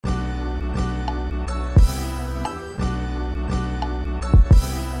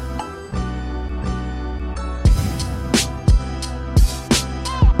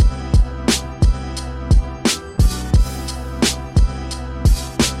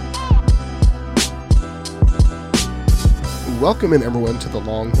Welcome in, everyone, to the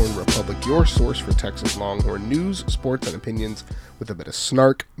Longhorn Republic, your source for Texas Longhorn news, sports, and opinions with a bit of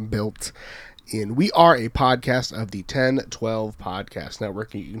snark built in. We are a podcast of the 1012 Podcast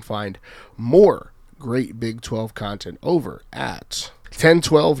Network, and you can find more great Big 12 content over at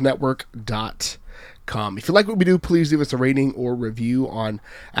 1012network.com. If you like what we do, please leave us a rating or review on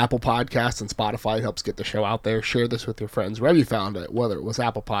Apple Podcasts and Spotify. It helps get the show out there. Share this with your friends wherever you found it, whether it was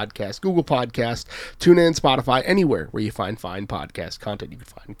Apple Podcasts, Google Podcasts, TuneIn, Spotify, anywhere where you find fine podcast content. You can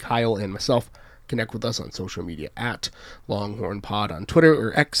find Kyle and myself. Connect with us on social media at Longhorn Pod on Twitter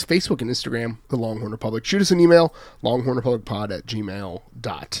or X, Facebook, and Instagram, The Longhorn Republic. Shoot us an email,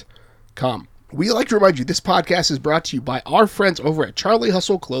 longhornrepublicpod@gmail.com. We like to remind you, this podcast is brought to you by our friends over at Charlie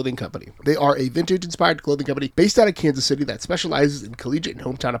Hustle Clothing Company. They are a vintage-inspired clothing company based out of Kansas City that specializes in collegiate and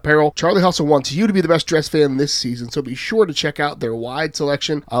hometown apparel. Charlie Hustle wants you to be the best dress fan this season, so be sure to check out their wide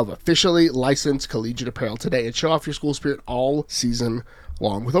selection of officially licensed collegiate apparel today and show off your school spirit all season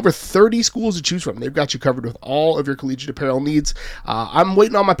long. With over 30 schools to choose from, they've got you covered with all of your collegiate apparel needs. I'm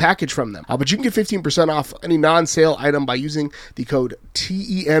waiting on my package from them, but you can get 15% off any non-sale item by using the code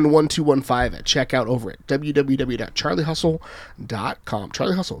TEN1215 at checkout over at www.charliehustle.com.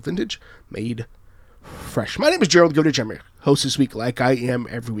 Charlie Hustle, vintage made fresh. My name is Gerald Godich. I'm your host this week, like I am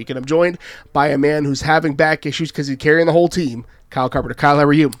every week, and I'm joined by a man who's having back issues because he's carrying the whole team, Kyle Carpenter. Kyle, how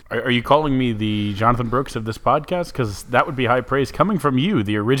are you? Are you calling me the Jonathan Brooks of this podcast? Because that would be high praise coming from you,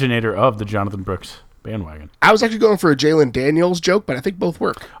 the originator of the Jonathan Brooks bandwagon. I was actually going for a Jalen Daniels joke, but I think both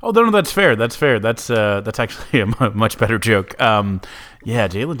work. Oh, no, that's fair. That's fair. That's actually a much better joke. Yeah,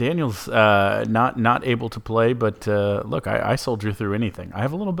 Jalen Daniels not able to play, but look, I soldier through anything. I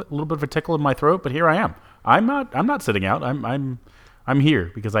have a little bit of a tickle in my throat, but here I am. I'm not sitting out. I'm here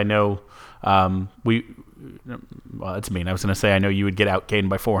because I know well, it's mean. I was going to say I know you would get outgained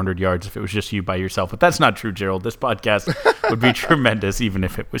by 400 yards if it was just you by yourself, but that's not true, Gerald. This podcast would be tremendous even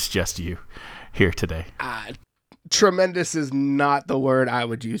if it was just you here today. Tremendous is not the word I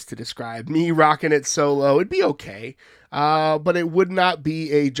would use to describe me rocking it solo. It'd be okay, but it would not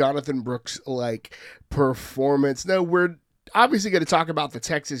be a Jonathan Brooks-like performance. No, we're obviously going to talk about the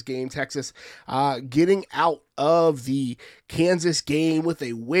Texas game. Texas getting out of the Kansas game with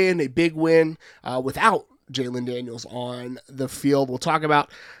a win, a big win, without Jalen Daniels on the field. We'll talk about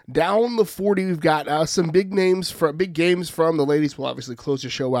down the 40. We've got some big games from the ladies. We'll obviously close the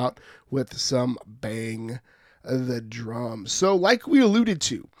show out with some bang the drum. So like we alluded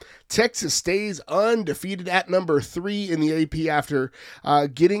to, Texas stays undefeated at number 3 in the AP after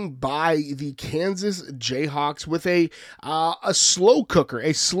getting by the Kansas Jayhawks with a slow cooker,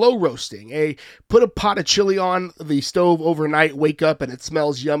 a slow roasting, put a pot of chili on the stove overnight, wake up and it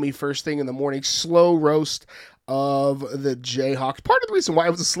smells yummy first thing in the morning, slow roast of the Jayhawks. Part of the reason why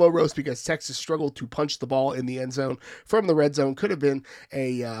it was a slow roast because Texas struggled to punch the ball in the end zone from the red zone. Could have been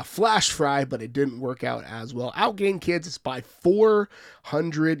a flash fry, but it didn't work out as well. Outgained Kansas by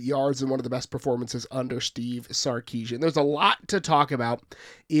 400 yards in one of the best performances under Steve Sarkisian. There's a lot to talk about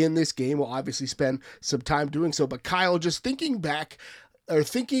in this game. We'll obviously spend some time doing so, but Kyle, just thinking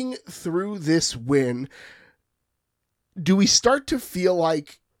through this win, do we start to feel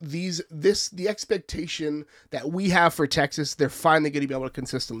like the expectation that we have for Texas, they're finally going to be able to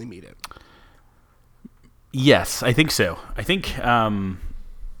consistently meet it? Yes, I think so. I think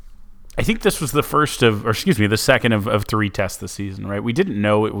this was the second of 3 tests this season, right? We didn't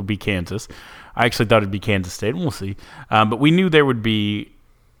know it would be Kansas. I actually thought it'd be Kansas State, and we'll see. But we knew there would be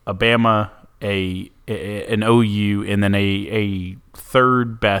a Bama, an OU, and then a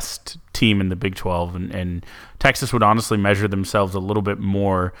third best team in the Big 12, and Texas would honestly measure themselves a little bit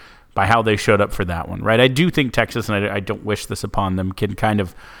more by how they showed up for that one, right? I do think Texas, and I don't wish this upon them, can kind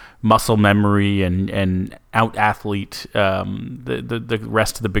of muscle memory and out-athlete the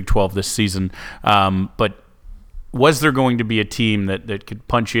rest of the Big 12 this season, but was there going to be a team that could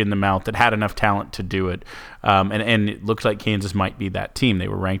punch you in the mouth, that had enough talent to do it? And it looks like Kansas might be that team. They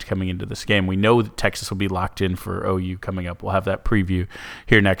were ranked coming into this game. We know that Texas will be locked in for OU coming up. We'll have that preview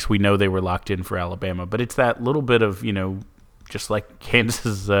here next. We know they were locked in for Alabama. But it's that little bit of, just like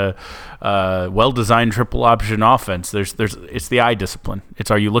Kansas's well-designed triple option offense, it's the eye discipline.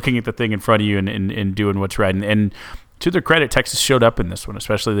 It's, are you looking at the thing in front of you and doing what's right? And to their credit, Texas showed up in this one,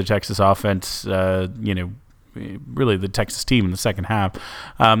 especially the Texas offense, really the Texas team in the second half.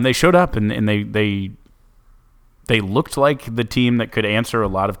 They showed up and they looked like the team that could answer a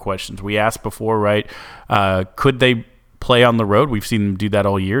lot of questions. We asked before, right? Could they play on the road? We've seen them do that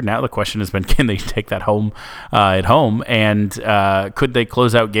all year. Now the question has been, can they take that home at home? And could they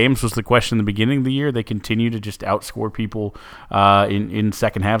close out games was the question in the beginning of the year. They continue to just outscore people in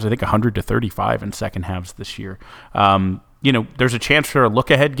second halves. I think 100-35 in second halves this year. there's a chance for a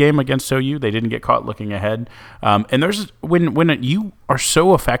look-ahead game against OU. They didn't get caught looking ahead. And there's when you are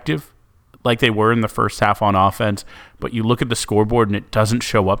so effective like they were in the first half on offense, but you look at the scoreboard and it doesn't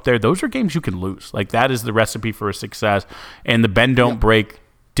show up there, those are games you can lose. Like, that is the recipe for a success. And the bend don't break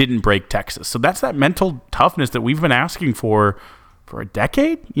didn't break Texas. So that's that mental toughness that we've been asking for a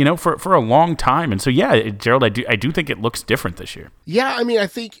decade, for a long time. And so, yeah, Gerald, I do think it looks different this year. Yeah, I mean, I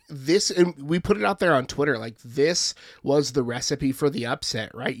think this, and we put it out there on Twitter, like, this was the recipe for the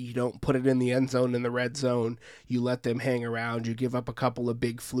upset, right? You don't put it in the end zone, in the red zone. You let them hang around. You give up a couple of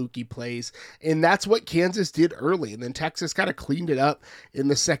big fluky plays. And that's what Kansas did early. And then Texas kind of cleaned it up in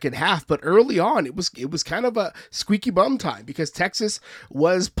the second half. But early on, it was kind of a squeaky bum time because Texas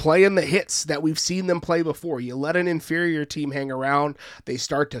was playing the hits that we've seen them play before. You let an inferior team hang around. They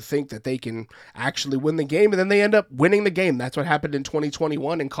start to think that they can actually win the game, and then they end up winning the game. That's what happened in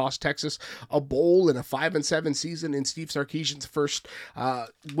 2021 and cost Texas a bowl and a 5-7 season in Steve Sarkisian's first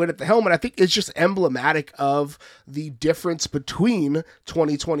win at the helm. And I think it's just emblematic of the difference between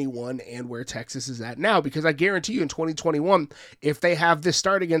 2021 and where Texas is at now, because I guarantee you in 2021, if they have this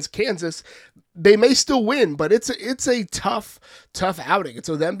start against Kansas, they may still win, but it's a tough outing. And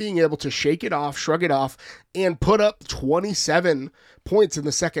so them being able to shake it off, shrug it off, and put up 27 points in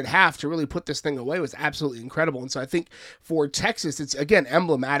the second half to really put this thing away was absolutely incredible. And so I think for Texas, it's, again,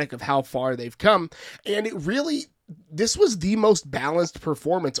 emblematic of how far they've come. And this was the most balanced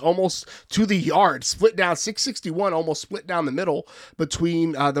performance, almost to the yard, split down 661, almost split down the middle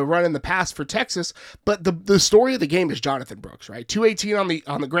between the run and the pass for Texas. But the story of the game is Jonathan Brooks, right? 218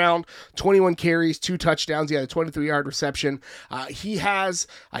 on the ground, 21 carries, 2 touchdowns. He had a 23-yard reception. He has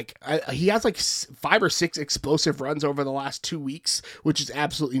like 5 or 6 explosive runs over the last 2 weeks, which is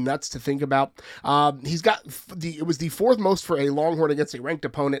absolutely nuts to think about. He's got it was the 4th most for a Longhorn against a ranked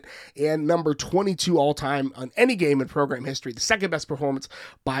opponent, and number 22 all time on any game in program history, the second best performance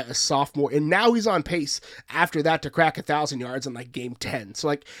by a sophomore. And now he's on pace after that to crack 1,000 yards in like game 10. So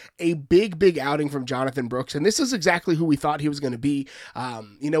like a big outing from Jonathan Brooks. And this is exactly who we thought he was going to be.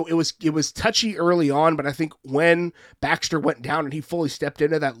 It was touchy early on, but I think when Baxter went down and he fully stepped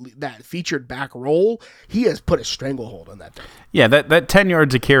into that featured back role, he has put a stranglehold on that thing. Yeah, that 10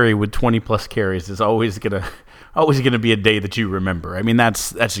 yards a carry with 20 plus carries is always going to be a day that you remember. I mean,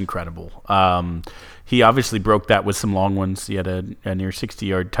 that's incredible. He obviously broke that with some long ones. He had a near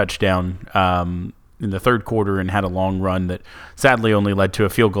 60-yard touchdown in the third quarter and had a long run that sadly only led to a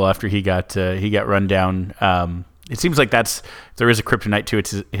field goal after he got run down. It seems like if there is a kryptonite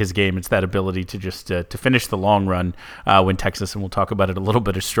to his game, it's that ability to just to finish the long run when Texas, and we'll talk about it a little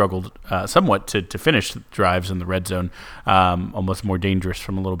bit, has struggled somewhat to finish drives in the red zone, almost more dangerous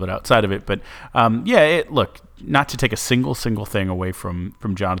from a little bit outside of it. But look, not to take a single thing away from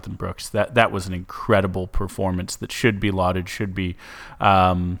Jonathan Brooks, that was an incredible performance that should be lauded, should be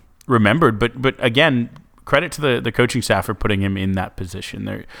remembered. But again, credit to the coaching staff for putting him in that position.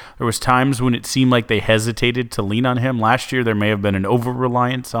 There was times when it seemed like they hesitated to lean on him. Last year, there may have been an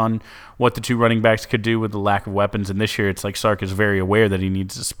over-reliance on what the two running backs could do with the lack of weapons. And this year, it's like Sark is very aware that he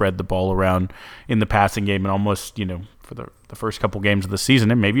needs to spread the ball around in the passing game, and almost, for the first couple games of the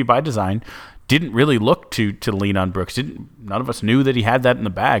season, and maybe by design, didn't really look to lean on Brooks. None of us knew that he had that in the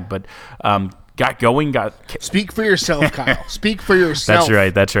bag, but got going. Speak for yourself, Kyle. Speak for yourself.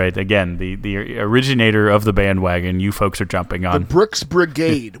 That's right. Again, the originator of the bandwagon. You folks are jumping on the Brooks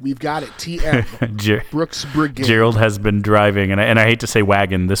Brigade. We've got it. TM Brooks Brigade. Gerald has been driving, and I hate to say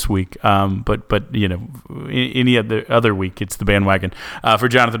wagon this week, but any other week it's the bandwagon for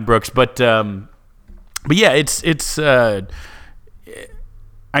Jonathan Brooks. But yeah, it's. I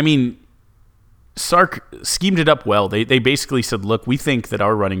mean, Sark schemed it up well. They basically said, look, we think that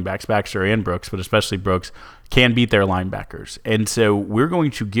our running backs, Baxter and Brooks, but especially Brooks, can beat their linebackers. And so we're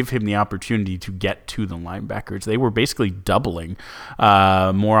going to give him the opportunity to get to the linebackers. They were basically doubling,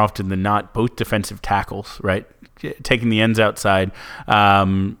 more often than not, both defensive tackles, right? Taking the ends outside,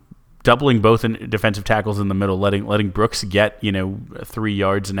 doubling both defensive tackles in the middle, letting Brooks get 3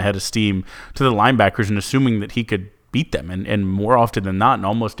 yards and a head of steam to the linebackers, and assuming that he could beat them. And more often than not, and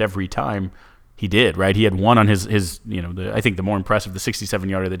almost every time, he did, right? He had one on his I think the more impressive, the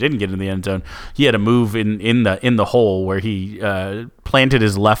 67-yarder that didn't get in the end zone. He had a move in the hole where he planted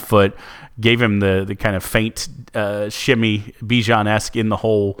his left foot, gave him the kind of faint shimmy, Bijan-esque in the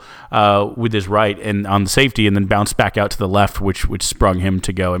hole with his right and on the safety, and then bounced back out to the left, which sprung him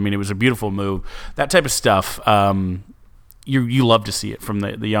to go. I mean, it was a beautiful move. That type of stuff, you love to see it from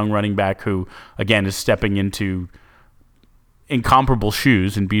the young running back who, again, is stepping into incomparable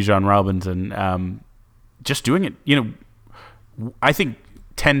shoes in Bijan Robinson, just doing it. I think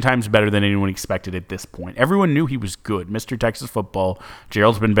 10 times better than anyone expected at this point. Everyone knew he was good. Mr. Texas football.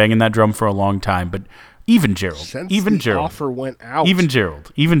 Gerald's been banging that drum for a long time, but even Gerald, offer went out. Even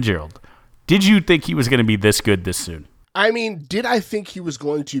Gerald. Did you think he was going to be this good this soon? I mean, did I think he was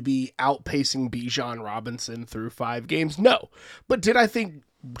going to be outpacing Bijan Robinson through 5 games? No. But did I think,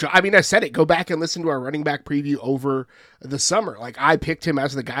 I mean, I said it, go back and listen to our running back preview over the summer. Like, I picked him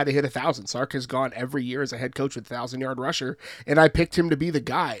as the guy to hit 1,000. Sark has gone every year as a head coach with 1,000-yard rusher, and I picked him to be the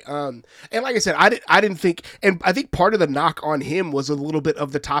guy. And like I said, I didn't think, and I think part of the knock on him was a little bit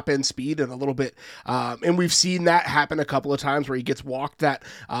of the top-end speed and a little bit, and we've seen that happen a couple of times where he gets walked that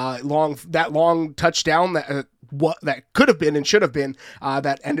long touchdown that what that could have been and should have been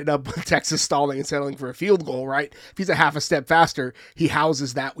that ended up with Texas stalling and settling for a field goal, right? If he's a half a step faster, he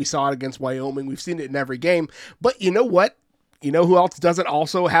houses that. We saw it against Wyoming. We've seen it in every game. But you know what? You know who else doesn't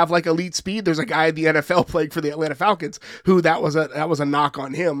also have like elite speed? There's a guy in the NFL playing for the Atlanta Falcons who that was a knock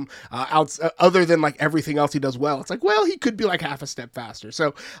on him. Other than like everything else he does well, it's like, well, he could be like half a step faster.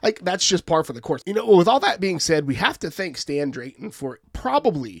 So like that's just par for the course. You know, with all that being said, we have to thank Stan Drayton for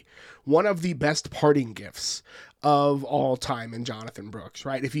probably one of the best parting gifts of all time in Jonathan Brooks,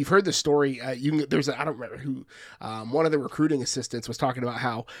 right? If you've heard the story, I don't remember who, one of the recruiting assistants was talking about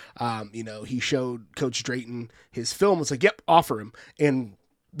how, he showed Coach Drayton his film, was like, yep, offer him. And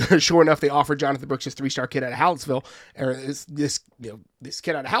sure enough, they offered Jonathan Brooks, this 3-star kid out of Hallettsville, or this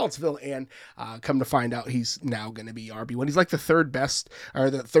kid out of Hallettsville, and come to find out he's now going to be RB1. He's like the third best, or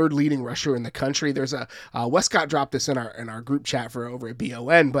the third leading rusher in the country. There's a Westcott dropped this in our group chat for over at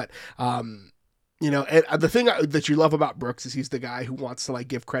BON, but and the thing that you love about Brooks is he's the guy who wants to like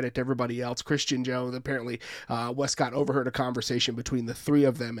give credit to everybody else. Christian Jones, apparently Westcott overheard a conversation between the three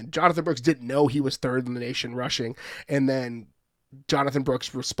of them, and Jonathan Brooks didn't know he was third in the nation rushing, and then Jonathan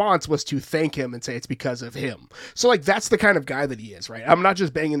Brooks' response was to thank him and say it's because of him. So like that's the kind of guy that he is, right? I'm not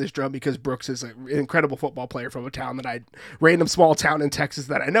just banging this drum because Brooks is an incredible football player from a random small town in Texas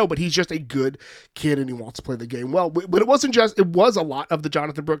that I know, but he's just a good kid and he wants to play the game well. But it was a lot of the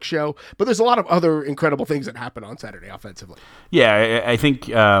Jonathan Brooks show, but there's a lot of other incredible things that happened on Saturday offensively. Yeah, I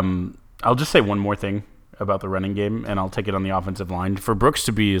think I'll just say one more thing about the running game, and I'll take it on the offensive line. For Brooks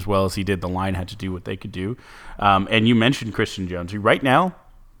to be as well as he did, the line had to do what they could do. And you mentioned Christian Jones. Right now,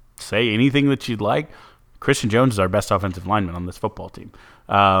 say anything that you'd like, Christian Jones is our best offensive lineman on this football team.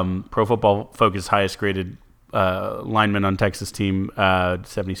 Pro Football Focus highest graded lineman on Texas team,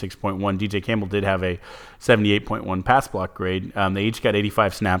 76.1. DJ Campbell did have a 78.1 pass block grade. They each got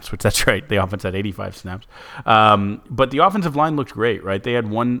 85 snaps, which that's right. The offense had 85 snaps. But the offensive line looked great, right? They had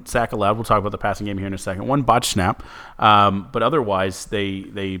 1 sack allowed. We'll talk about the passing game here in a second. 1 botched snap. But otherwise,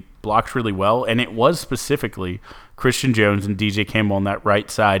 they blocked really well. And it was specifically Christian Jones and DJ Campbell on that right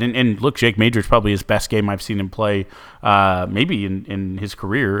side. And look, Jake Majors probably his best game I've seen him play, maybe in his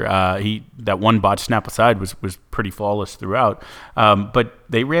career. That 1 botched snap aside was pretty flawless throughout. But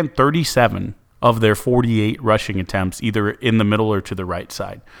they ran 37 of their 48 rushing attempts, either in the middle or to the right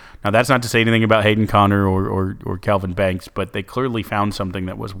side. Now, that's not to say anything about Hayden Connor or Calvin Banks, but they clearly found something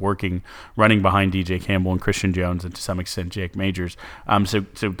that was working running behind DJ Campbell and Christian Jones and to some extent Jake Majors. So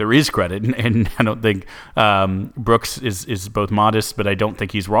there is credit, and I don't think Brooks is both modest, but I don't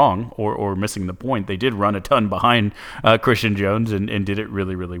think he's wrong or missing the point. They did run a ton behind Christian Jones and did it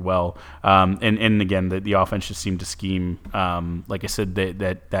really, really well. And again, the offense just seemed to scheme, like I said,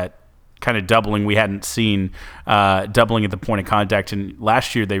 that kind of doubling we hadn't seen, doubling at the point of contact. And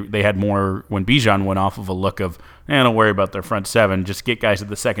last year they had more when Bijan went off of a look of, don't worry about their front 7, just get guys at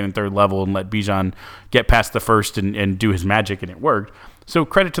the second and third level and let Bijan get past the first and do his magic, and it worked. So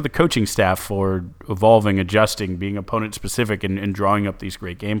credit to the coaching staff for evolving, adjusting, being opponent-specific, and drawing up these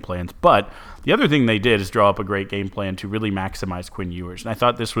great game plans. But the other thing they did is draw up a great game plan to really maximize Quinn Ewers. And I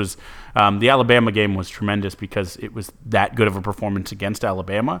thought this was the Alabama game was tremendous because it was that good of a performance against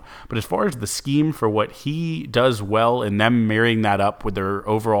Alabama. But as far as the scheme for what he does well and them marrying that up with their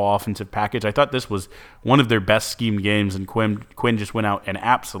overall offensive package, I thought this was one of their best schemed games, and Quinn just went out and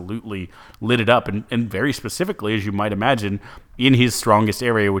absolutely lit it up. And very specifically, as you might imagine, in his strongest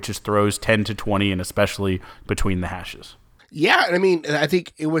area, which is throws 10 to 20, and especially between the hashes. Yeah, I mean, I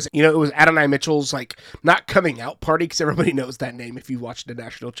think it was Adonai Mitchell's like not coming out party, because everybody knows that name. If you've watched the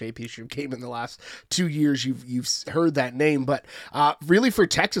national championship game in the last 2 years, you've heard that name. But really for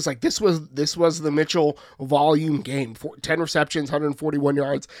Texas, like this was the Mitchell volume game. 10 receptions, 141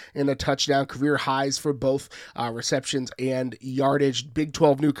 yards, and a touchdown. Career highs for both receptions and yardage. Big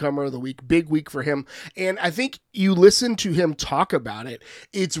 12 newcomer of the week. Big week for him. And I think you listen to him talk about it.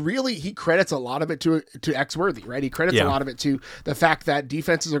 It's really, he credits a lot of it to X-Worthy, right? He credits a lot of it to the fact that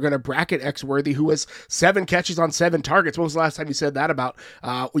defenses are going to bracket X-Worthy, who has 7 catches on 7 targets. When was the last time you said that about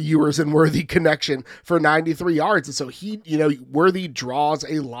Ewers and Worthy connection for 93 yards? And so Worthy draws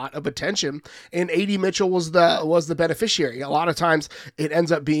a lot of attention, and A.D. Mitchell was the beneficiary. A lot of times it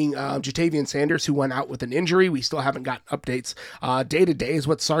ends up being Jatavian Sanders, who went out with an injury. We still haven't gotten updates day to day, is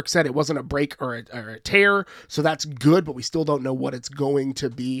what Sark said. It wasn't a break or a tear, so that's good, but we still don't know what it's going to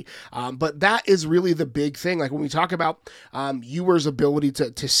be. But that is really the big thing. Like when we talk about Ewers' ability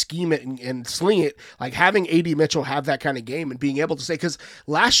to scheme it and sling it, like having A.D. Mitchell have that kind of game and being able to say, because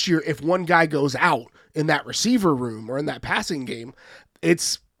last year, if one guy goes out in that receiver room or in that passing game,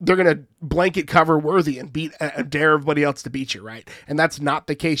 they're going to blanket cover Worthy and dare everybody else to beat you, right? And that's not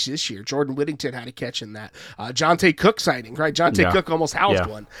the case this year. Jordan Whittington had a catch in that. Jonte Cook sighting, right? Jonte Cook almost housed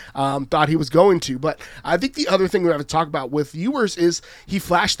one. Thought he was going to. But I think the other thing we have to talk about with Ewers is he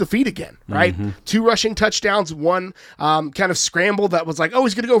flashed the feet again, right? 2 rushing touchdowns, 1 kind of scramble that was like, oh,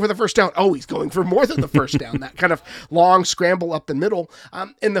 he's going to go for the first down. Oh, he's going for more than the first down. That kind of long scramble up the middle.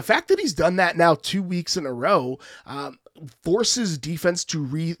 And the fact that he's done that now 2 weeks in a row, forces defenses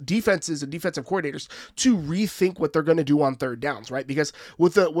and defensive coordinators to rethink what they're going to do on third downs, right? Because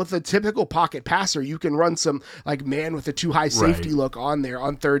with a typical pocket passer, you can run some like man with a too high safety look on there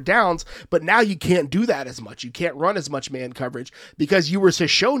on third downs, but now you can't do that as much. You can't run as much man coverage because Ewers has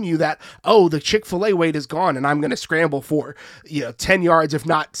shown you that, oh, the Chick-fil-A weight is gone and I'm going to scramble for 10 yards, if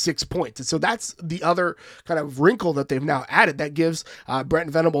not 6 points. And so that's the other kind of wrinkle that they've now added that gives Brent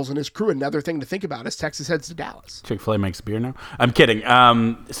Venables and his crew another thing to think about as Texas heads to Dallas. Chick-fil-A makes beer now? I'm kidding.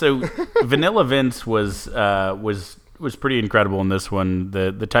 So Vanilla Vince was pretty incredible in this one.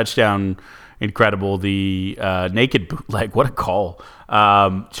 The touchdown, incredible. The naked bootleg, what a call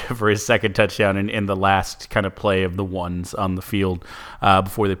for his second touchdown in the last kind of play of the ones on the field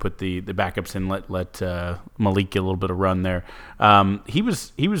before they put the backups in. Let Malik get a little bit of run there. He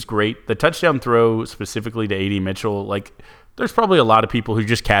was great. The touchdown throw specifically to A.D. Mitchell, like. There's probably a lot of people who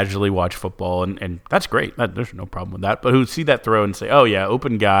just casually watch football, and that's great. There's no problem with that. But who see that throw and say, oh, yeah,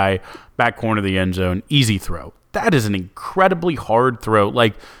 open guy, back corner of the end zone, easy throw. That is an incredibly hard throw.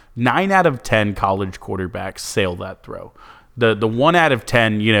 Like 9 out of 10 college quarterbacks sail that throw. The 1 out of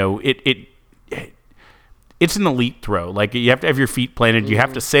 10, it's an elite throw. Like you have to have your feet planted. You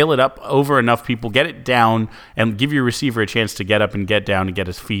have to sail it up over enough people, get it down, and give your receiver a chance to get up and get down and get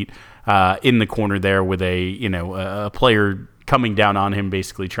his feet in the corner there with a player coming down on him,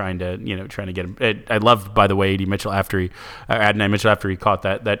 basically trying to get him. I loved, by the way, Adonai Mitchell after he caught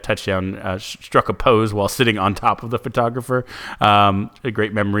that touchdown, struck a pose while sitting on top of the photographer. A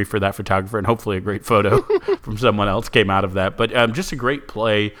great memory for that photographer, and hopefully a great photo from someone else came out of that. But just a great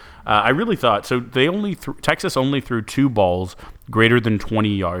play. I really thought so. Texas only threw 2 balls greater than 20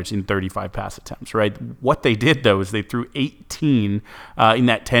 yards in 35 pass attempts, right? What they did, though, is they threw 18 in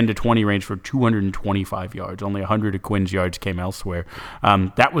that 10 to 20 range for 225 yards. Only 100 of Quinn's yards came elsewhere.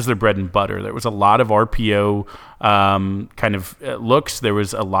 That was their bread and butter. There was a lot of RPO kind of looks. There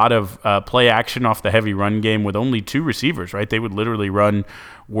was a lot of play action off the heavy run game with only 2 receivers, right? They would literally run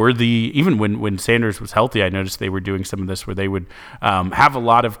Worthy. Even when Sanders was healthy, I noticed they were doing some of this where they would have a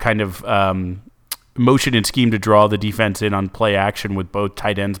lot of kind of motion and scheme to draw the defense in on play action with both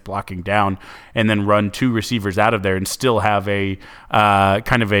tight ends blocking down, and then run 2 receivers out of there and still have a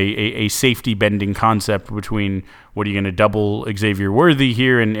kind of a safety bending concept between what are you going to double Xavier Worthy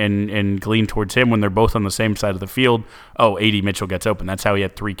here and glean towards him when they're both on the same side of the field. Oh, A.D. Mitchell gets open. That's how he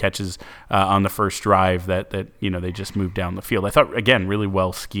had 3 catches on the first drive that they just moved down the field. I thought, again, really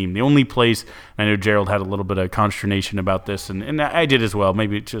well schemed. The only place, I know Gerald had a little bit of consternation about this, and I did as well,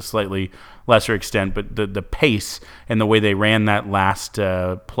 maybe just slightly lesser extent, but the pace and the way they ran that last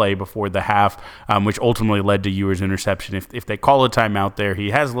play before the half, which ultimately led to Ewers' interception. If they call a timeout there,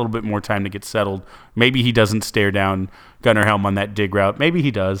 he has a little bit more time to get settled. Maybe he doesn't stare down Gunnar Helm on that dig route. Maybe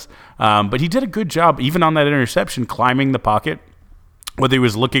he does. But he did a good job, even on that interception, climbing the pocket, whether he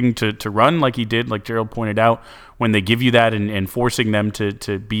was looking to run like he did, like Gerald pointed out, when they give you that and forcing them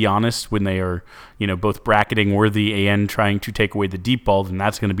to be honest when they are, both bracketing Worthy and trying to take away the deep ball, then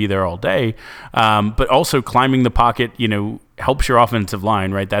that's going to be there all day. But also climbing the pocket, helps your offensive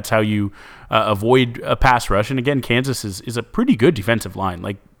line, right? That's how you avoid a pass rush. And again, Kansas is a pretty good defensive line,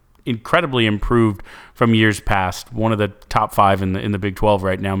 like incredibly improved from years past. One of the top 5 in the Big 12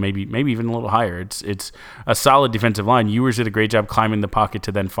 right now, maybe even a little higher. It's a solid defensive line. Ewers did a great job climbing the pocket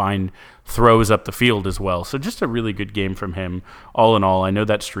to then find throws up the field as well. So just a really good game from him. All in all, I know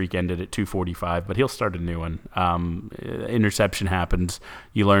that streak ended at 245, but he'll start a new one. Interception happens.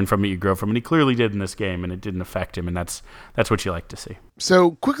 You learn from it, you grow from it. He clearly did in this game, and it didn't affect him, and that's what you like to see.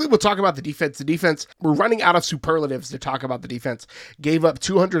 So quickly, we'll talk about the defense. The defense, we're running out of superlatives to talk about the defense. Gave up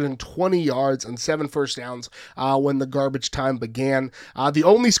 220 yards and 7 first downs when the garbage time began. The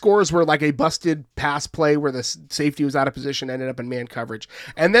only scores were like a busted pass play where the safety was out of position, ended up in man coverage.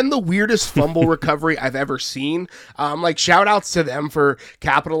 And then the weirdest fumble recovery I've ever seen. Like shout outs to them for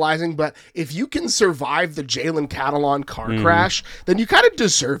capitalizing. But if you can survive the Jalen Catalon car crash, then you kind of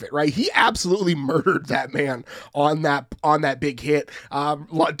deserve it, right? He absolutely murdered that man on that big hit.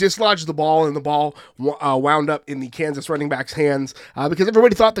 Dislodged the ball, and the ball wound up in the Kansas running back's hands because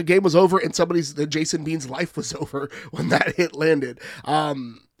everybody thought the game was over and Jason Bean's life was over when that hit landed.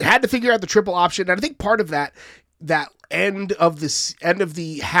 Had to figure out the triple option, and I think part of that end of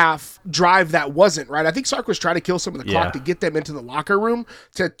the half drive that wasn't right. I think Sark was trying to kill some of the clock to get them into the locker room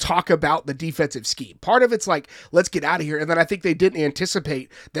to talk about the defensive scheme. Part of it's like, let's get out of here. And then I think they didn't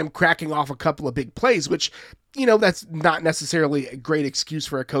anticipate them cracking off a couple of big plays, which, that's not necessarily a great excuse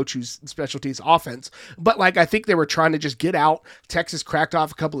for a coach whose specialty is offense. But like, I think they were trying to just get out. Texas cracked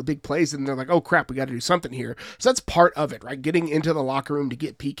off a couple of big plays, and they're like, oh crap, we got to do something here. So that's part of it, right? Getting into the locker room to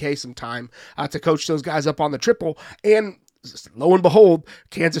get PK some time to coach those guys up on the triple. And lo and behold,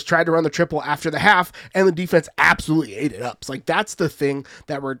 Kansas tried to run the triple after the half, and the defense absolutely ate it up. It's like, that's the thing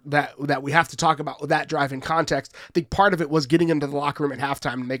that we have to talk about with that drive in context. I think part of it was getting into the locker room at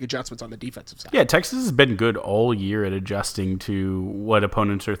halftime to make adjustments on the defensive side. Yeah, Texas has been good all year at adjusting to what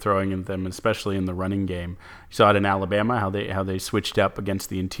opponents are throwing at them, especially in the running game. You saw it in Alabama, how they switched up against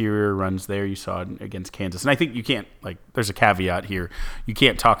the interior runs there. You saw it against Kansas. And I think you can't, there's a caveat here. You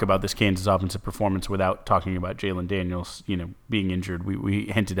can't talk about this Kansas offensive performance without talking about Jalen Daniels, being injured. We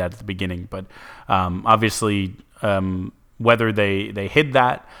hinted at the beginning. But obviously, whether they hid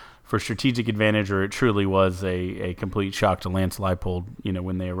that for strategic advantage or it truly was a complete shock to Lance Leipold,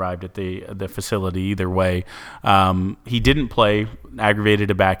 when they arrived at the facility, either way, he didn't play,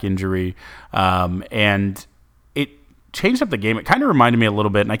 aggravated a back injury, and it changed up the game. It kind of reminded me a little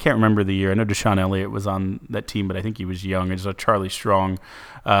bit, and I can't remember the year. I know Deshaun Elliott was on that team, but I think he was young. It was a Charlie Strong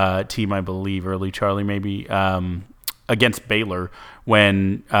team, I believe, early Charlie maybe, against Baylor,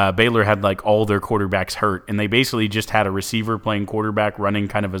 when Baylor had all their quarterbacks hurt, and they basically just had a receiver playing quarterback running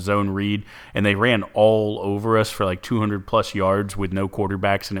kind of a zone read, and they ran all over us for 200 plus yards with no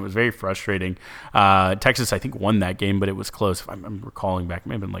quarterbacks, and it was very frustrating. Texas, I think, won that game, but it was close. If I'm recalling back,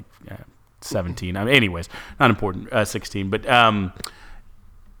 maybe 17. Anyways, not important, 16. But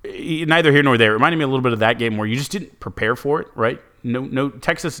neither here nor there. It reminded me a little bit of that game where you just didn't prepare for it, right? No,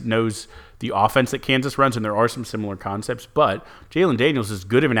 Texas knows the offense that Kansas runs, and there are some similar concepts, but Jalen Daniels, as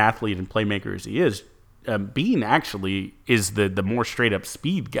good of an athlete and playmaker as he is, Bean actually is the more straight-up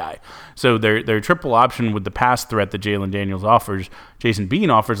speed guy. So their triple option with the pass threat that Jalen Daniels offers, Jason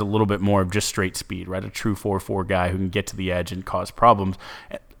Bean offers a little bit more of just straight speed, right? A true 4-4 guy who can get to the edge and cause problems.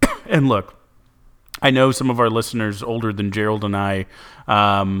 And look, I know some of our listeners older than Gerald and I,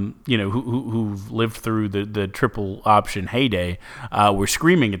 who've lived through the triple option heyday, were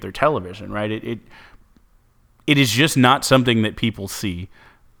screaming at their television, right? It is just not something that people see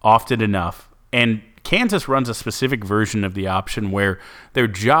often enough. And Kansas runs a specific version of the option where their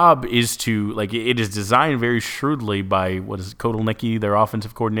job is to, it is designed very shrewdly by, Kotelnicki, their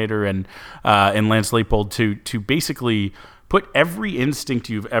offensive coordinator, and Lance Leipold to basically put every instinct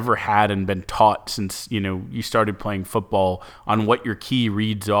you've ever had and been taught since you started playing football on what your key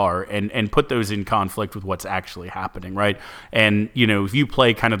reads are, and put those in conflict with what's actually happening, right? And if you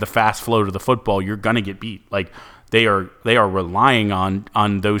play kind of the fast flow to the football, you're gonna get beat. They are relying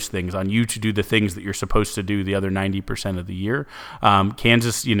on those things, on you to do the things that you're supposed to do the other 90% of the year.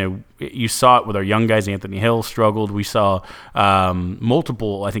 Kansas, you saw it with our young guys. Anthony Hill struggled. We saw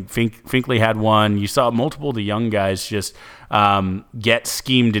multiple, I think Finkley had one. You saw multiple of the young guys just get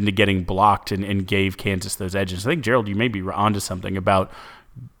schemed into getting blocked and gave Kansas those edges. I think, Gerald, you may be onto something about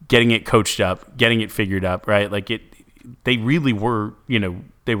getting it coached up, getting it figured up, right? They really were,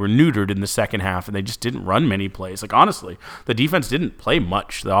 they were neutered in the second half, and they just didn't run many plays. Honestly, the defense didn't play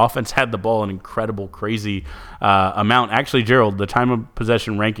much. The offense had the ball an incredible, crazy amount. Actually, Gerald, the time of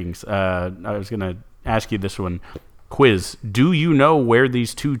possession rankings, I was going to ask you this one. Quiz. Do you know where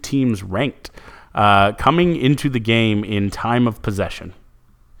these two teams ranked coming into the game in time of possession?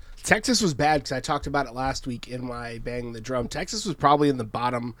 Texas was bad because I talked about it last week in my Bang the Drum. Texas was probably in the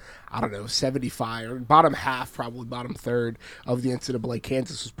bottom, 75, or bottom half, probably bottom third of the NCAA.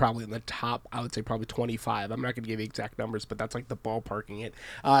 Kansas was probably in the top, I would say probably 25. I'm not going to give you exact numbers, but that's like the ballparking it.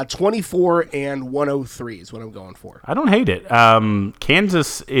 24 and 103 is what I'm going for. I don't hate it.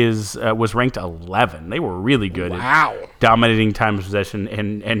 Kansas was ranked 11. They were really good. Wow. At dominating time of possession,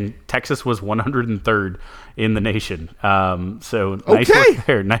 and Texas was 103rd in the nation. So nice work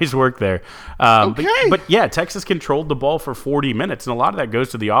there. Nice work there. But yeah, Texas controlled the ball for 40 minutes, and a lot of that goes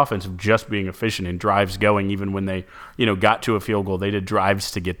to the offense of just being efficient and drives going. Even when they, got to a field goal, they did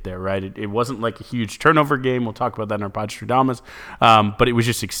drives to get there. Right? It wasn't like a huge turnover game. We'll talk about that in our Podstradamus. But it was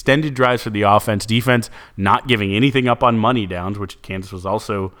just extended drives for the offense. Defense not giving anything up on money downs, which Kansas was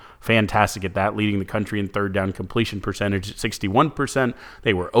also fantastic at that, leading the country in third down completion percentage at 61%.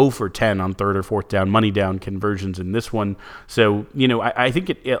 They were 0 for 10 on third or fourth down money down conversions in this one. So, I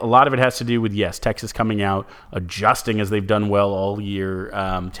think a lot of it has to do with, yes, Texas coming out, adjusting as they've done well all year,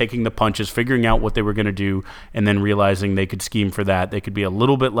 taking the punches, figuring out what they were going to do, and then realizing they could scheme for that. They could be a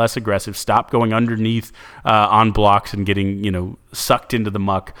little bit less aggressive, stop going underneath on blocks and getting, sucked into the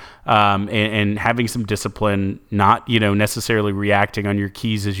muck, and having some discipline, not, necessarily reacting on your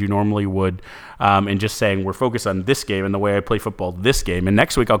keys as you normally would, and just saying we're focused on this game and the way I play football this game. And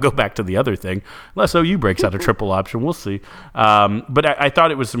next week I'll go back to the other thing, unless OU breaks out a triple option. We'll see. But I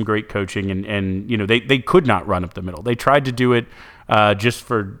thought it was some great coaching, and they could not run up the middle. They tried to do it just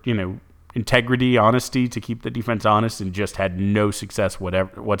for, integrity, honesty, to keep the defense honest, and just had no success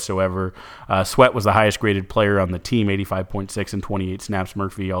whatsoever. Sweat was the highest graded player on the team, 85.6 and 28 snaps.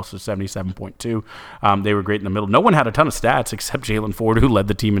 Murphy also 77.2. They were great in the middle. No one had a ton of stats except Jalen Ford, who led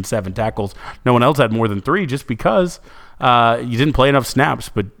the team in 7 tackles. No one else had more than 3 just because you didn't play enough snaps.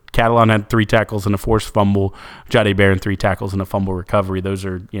 But Catalan had 3 tackles and a forced fumble. Jade Barron 3 tackles and a fumble recovery. Those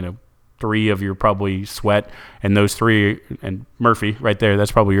are, 3 of your probably Sweat, and those 3, and Murphy right there,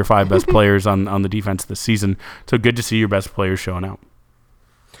 that's probably your 5 best players on the defense this season. So good to see your best players showing out.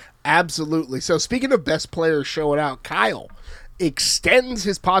 Absolutely. So speaking of best players showing out, Kyle extends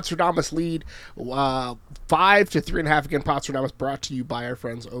his Podstradamus lead 5 to 3.5. Again, Podstradamus brought to you by our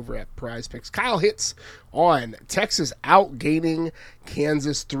friends over at Prize Picks. Kyle hits on Texas outgaining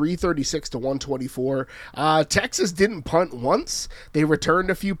Kansas 336 to 124. Texas didn't punt once. They returned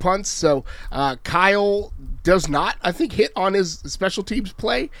a few punts. So Kyle does not, I think, hit on his special teams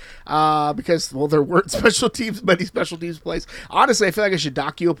play because, well, there weren't many special teams plays. Honestly, I feel like I should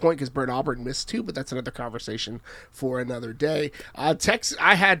dock you a point because Burnt Auburn missed 2, but that's another conversation for another day.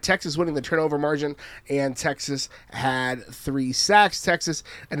 I had Texas winning the turnover margin, and Texas had 3 sacks. Texas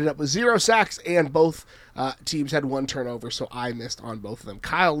ended up with 0 sacks, and both teams had 1 turnover, so I missed on both of them.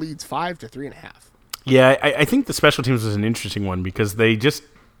 Kyle leads 5 to 3.5. Yeah, I think the special teams was an interesting one because they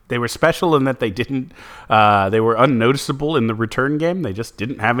were special in that they were unnoticeable in the return game. They just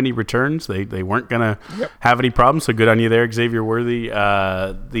didn't have any returns. They weren't going to have any problems, so good on you there, Xavier Worthy.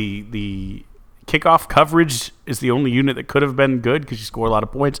 The kickoff coverage is the only unit that could have been good because you score a lot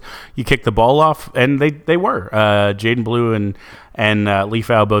of points. You kick the ball off, and they were. Jaden Blue and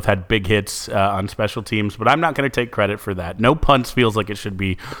Leafau both had big hits on special teams, but I'm not going to take credit for that. No punts feels like it should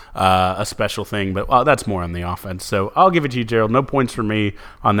be a special thing, but that's more on the offense. So I'll give it to you, Gerald. No points for me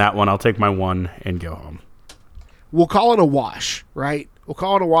on that one. I'll take my 1 and go home. We'll call it a wash, right? We'll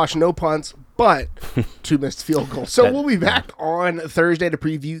call it a wash. No punts, but 2 missed field goals. So we'll be back on Thursday to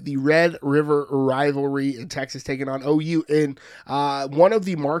preview the Red River rivalry in Texas taking on OU. In one of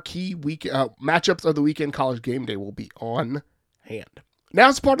the marquee matchups of the weekend, College Game Day will be on hand. Now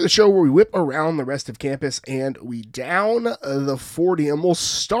it's part of the show where we whip around the rest of campus and we down the 40. And we'll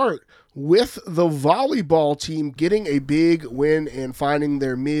start with the volleyball team getting a big win and finding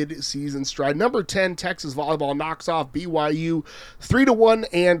their mid-season stride. Number 10, Texas volleyball knocks off BYU 3-1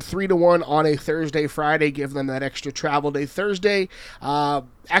 and 3-1 on a Thursday, Friday. Give them that extra travel day Thursday.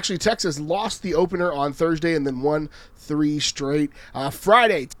 Actually, Texas lost the opener on Thursday and then won 3 straight.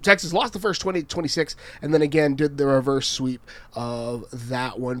 Friday, Texas lost the first 20-26 and then again did the reverse sweep of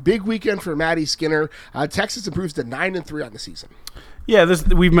that one. Big weekend for Maddie Skinner. Texas improves to 9-3 on the season. Yeah,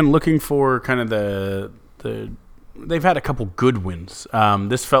 we've been looking for kind of the they've had a couple good wins.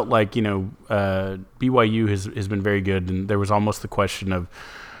 This felt like, BYU has been very good, and there was almost the question of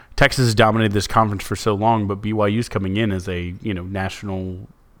Texas has dominated this conference for so long, but BYU's coming in as a,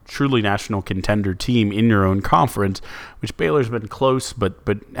 truly national contender team in your own conference, which Baylor's been close, but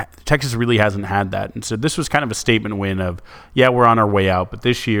Texas really hasn't had that. And so this was kind of a statement win of, yeah, we're on our way out, but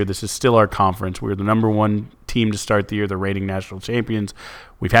this year this is still our conference. We're the number 1 team to start the year. The reigning national champions.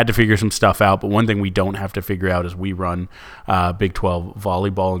 We've had to figure some stuff out, but one thing we don't have to figure out is we run Big 12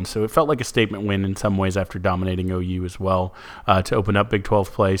 volleyball, and so it felt like a statement win in some ways after dominating OU as well to open up Big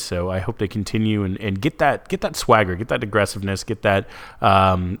 12 play. So I hope they continue and get that swagger, get that aggressiveness, get that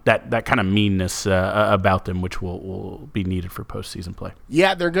that kind of meanness about them, which will be needed for postseason play.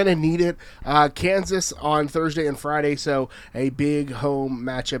 Yeah, they're going to need it. Kansas on Thursday and Friday, so a big home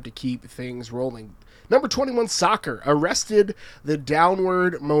matchup to keep things rolling. Number 21, soccer, arrested the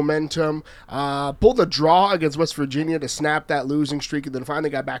downward momentum, pulled a draw against West Virginia to snap that losing streak, and then finally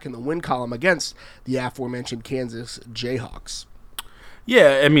got back in the win column against the aforementioned Kansas Jayhawks.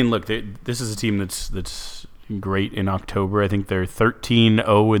 Yeah, I mean, look, this is a team that's great in October. I think they're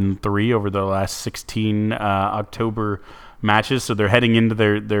 13-0-3 over the last 16 October matches, so they're heading into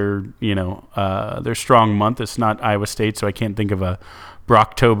their strong month. It's not Iowa State, so I can't think of a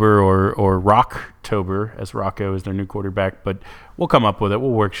Brocktober or Rocktober, as Rocco is their new quarterback, but we'll come up with it.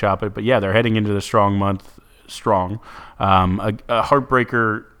 We'll workshop it. But yeah, they're heading into the strong month strong. A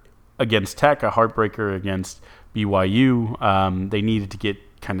heartbreaker against Tech, a heartbreaker against BYU. They needed to get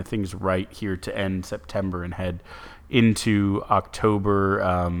kind of things right here to end September and head into October.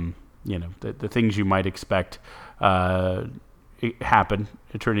 The things you might expect happen.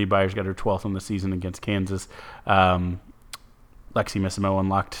 Trinity Byers got her 12th on the season against Kansas. Lexi Missimo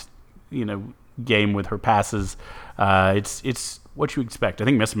unlocked, game with her passes. It's what you expect. I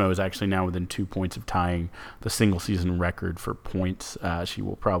think Missimo is actually now within 2 points of tying the single season record for points. She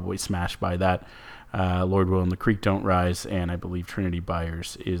will probably smash by that. Lord Will and the Creek don't rise, and I believe Trinity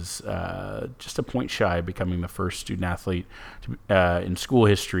Byers is just a point shy of becoming the first student athlete in school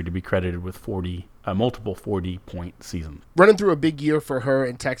history to be credited with multiple 40-point seasons. Running through a big year for her,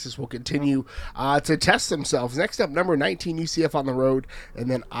 and Texas will continue to test themselves. Next up, number 19, UCF on the road, and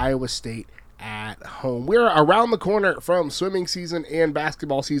then Iowa State at home. We're around the corner from swimming season and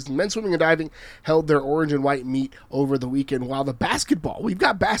basketball season. Men's swimming and diving held their orange and white meet over the weekend, while the basketball, we've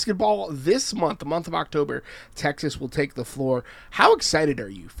got basketball this month, the month of October. Texas will take the floor. How excited are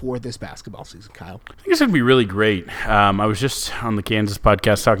you for this basketball season, Kyle? I think it's going to be really great. I was just on the Kansas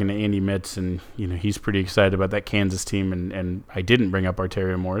podcast talking to Andy Mitz, and he's pretty excited about that Kansas team, and I didn't bring up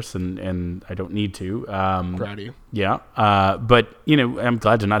Arteria Morris, and I don't need to. Proud of you. Yeah, but I'm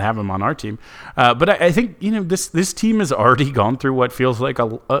glad to not have him on our team. But I think this team has already gone through what feels like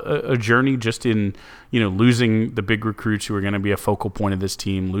a journey, just in losing the big recruits who are going to be a focal point of this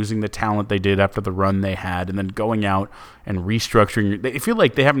team, losing the talent they did after the run they had, and then going out and restructuring. They feel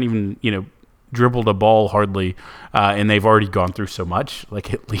like they haven't even dribbled a ball hardly, and they've already gone through so much,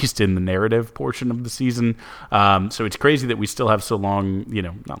 like at least in the narrative portion of the season. So it's crazy that we still have so long,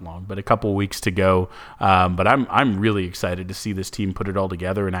 not long, but a couple weeks to go. But I'm really excited to see this team put it all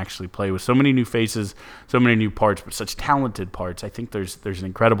together and actually play with so many new faces, so many new parts, but such talented parts. I think there's an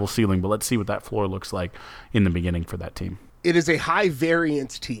incredible ceiling, but let's see what that floor looks like in the beginning for that team. It is a high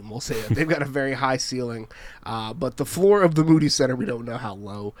variance team, we'll say it. They've got a very high ceiling, but the floor of the Moody Center, we don't know how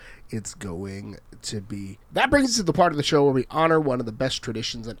low it's going to be. That brings us to the part of the show where we honor one of the best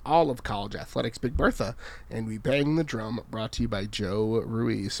traditions in all of college athletics, Big Bertha, and we bang the drum, brought to you by Joe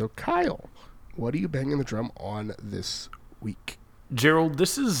Ruiz. So, Kyle, what are you banging the drum on this week? Gerald,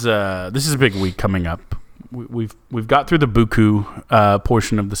 this is a big week coming up. We've got through the Buku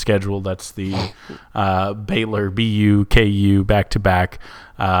portion of the schedule. That's the Baylor, BU, KU back-to-back.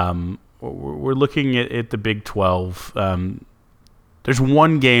 We're looking at the Big 12. There's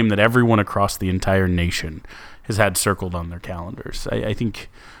one game that everyone across the entire nation has had circled on their calendars. I think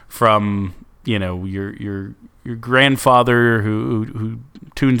from your grandfather who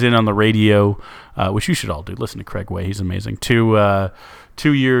tunes in on the radio, which you should all do. Listen to Craig Way; he's amazing. To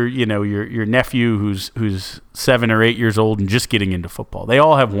your nephew who's 7 or 8 years old and just getting into football. They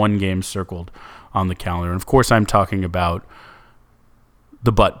all have one game circled on the calendar. And of course I'm talking about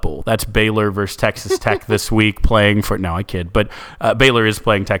the Butt Bowl. That's Baylor versus Texas Tech this week, playing for, no, I kid, but Baylor is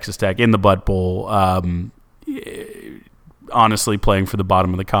playing Texas Tech in the Butt Bowl. Honestly, playing for the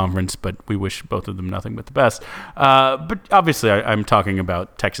bottom of the conference, but we wish both of them nothing but the best. But obviously, I'm talking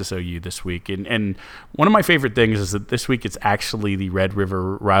about Texas OU this week. And one of my favorite things is that this week it's actually the Red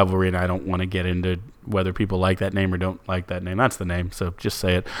River rivalry, and I don't want to get into whether people like that name or don't like that name. That's the name, so just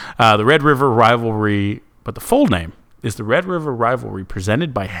say it. The Red River rivalry, but the full name is the Red River rivalry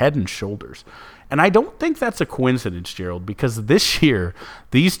presented by Head and Shoulders. And I don't think that's a coincidence, Gerald, because this year,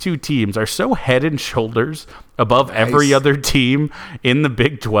 these two teams are so head and shoulders above every other team in the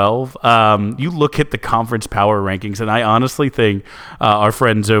Big 12. You look at the conference power rankings, and I honestly think our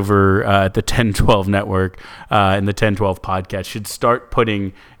friends over at the 10-12 Network and the 10-12 podcast should start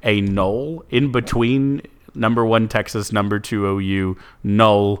putting a null in between number 1 Texas, number 2 OU,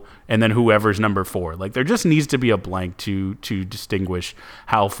 null, and then whoever's number 4. Like, there just needs to be a blank to distinguish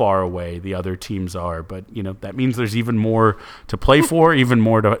how far away the other teams are. But, that means there's even more to play for, even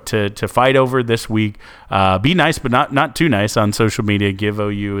more to fight over this week. Be nice, but not too nice on social media. Give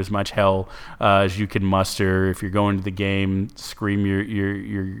OU as much hell as you can muster. If you're going to the game, scream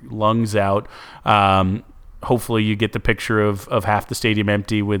your lungs out. Hopefully you get the picture of half the stadium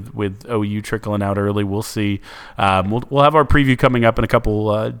empty with OU trickling out early. We'll see. We'll have our preview coming up in a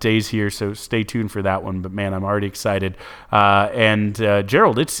couple days here, so stay tuned for that one. But man, I'm already excited. And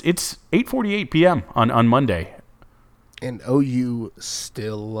Gerald, it's 8:48 p.m. on Monday, and OU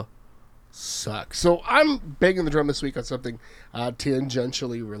still sucks. So I'm banging the drum this week on something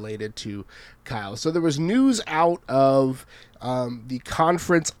tangentially related to Kyle. So there was news out of the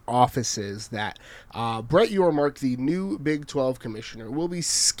conference offices that Brett Yormark, the new Big 12 commissioner, will be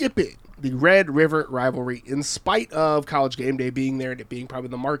skipping the Red River rivalry in spite of College Game Day being there and it being probably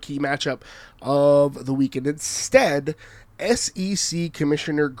the marquee matchup of the weekend. Instead, SEC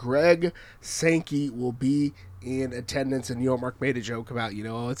Commissioner Greg Sankey will be in attendance, and Yormark made a joke about,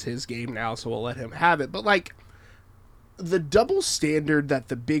 it's his game now, so we'll let him have it. But, the double standard that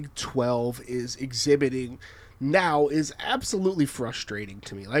the Big 12 is exhibiting now is absolutely frustrating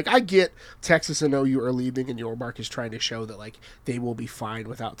to me. I get Texas and OU are leaving, and Yormark is trying to show that, they will be fine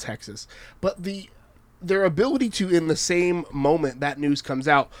without Texas. But their ability to, in the same moment that news comes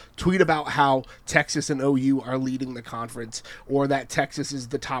out, tweet about how Texas and OU are leading the conference, or that Texas is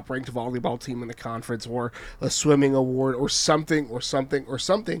the top-ranked volleyball team in the conference, or a swimming award, or something.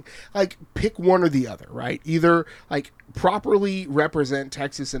 Pick one or the other, right? Either, properly represent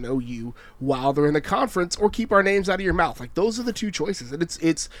Texas and OU while they're in the conference, or keep our names out of your mouth. Those are the two choices. And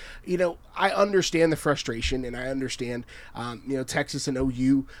it's I understand the frustration, and I understand, Texas and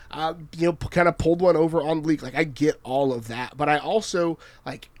OU, kind of pulled one over on the league. I get all of that, but I also,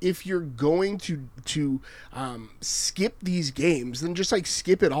 if you're going to skip these games, then just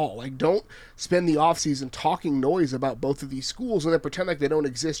skip it all. Don't spend the offseason talking noise about both of these schools and then pretend like they don't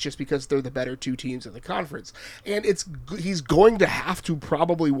exist just because they're the better two teams in the conference. And he's going to have to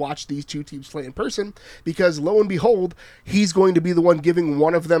probably watch these two teams play in person, because lo and behold, he's going to be the one giving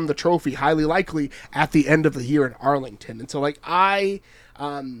one of them the trophy, highly likely, at the end of the year in Arlington. And so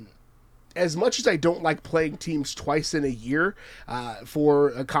as much as I don't like playing teams twice in a year for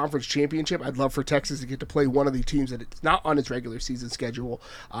a conference championship, I'd love for Texas to get to play one of the teams that it's not on its regular season schedule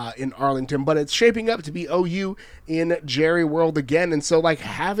in Arlington, but it's shaping up to be OU in Jerry World again. And so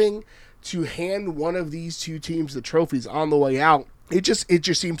having to hand one of these two teams the trophies on the way out, it just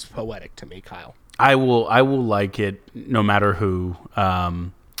seems poetic to me, Kyle. I will like it no matter who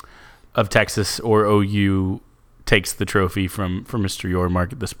of Texas or OU takes the trophy from Mr.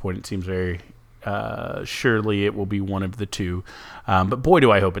 Yormark. At this point, it seems very surely it will be one of the two. But boy,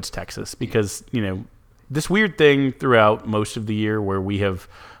 do I hope it's Texas, because this weird thing throughout most of the year where we have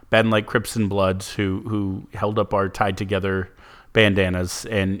been like Crips and Bloods who held up our tied together bandanas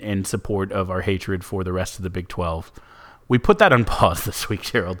in support of our hatred for the rest of the Big 12. We put that on pause this week,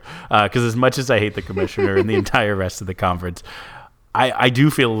 Gerald, because as much as I hate the commissioner and the entire rest of the conference, I do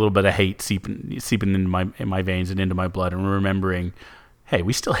feel a little bit of hate seeping in my veins and into my blood, and remembering, hey,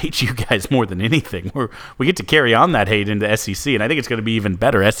 we still hate you guys more than anything. We get to carry on that hate into SEC, and I think it's going to be even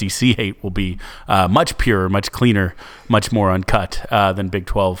better. SEC hate will be much purer, much cleaner, much more uncut than Big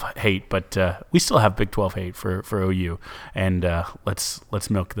 12 hate. But we still have Big 12 hate for OU, and let's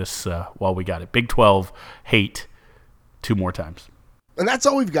milk this while we got it. Big 12 hate 2 more times. And that's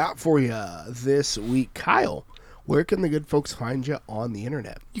all we've got for you this week. Kyle, where can the good folks find you on the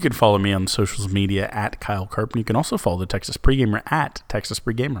internet? You can follow me on social media at Kyle Carpenter. You can also follow the Texas Pregamer at Texas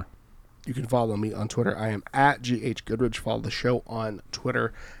Pregamer. You can follow me on Twitter. I am at GH Goodrich. Follow the show on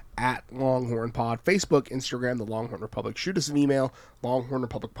Twitter at Longhorn Pod. Facebook, Instagram, The Longhorn Republic. Shoot us an email,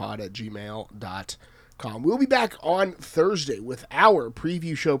 longhornrepublicpod@gmail.com. We'll be back on Thursday with our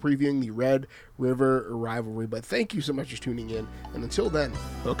preview show previewing the Red River rivalry. But thank you so much for tuning in. And until then,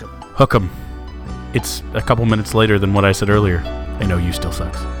 hook 'em. Hook 'em. It's a couple minutes later than what I said earlier. I know you still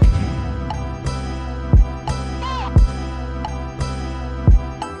sucks.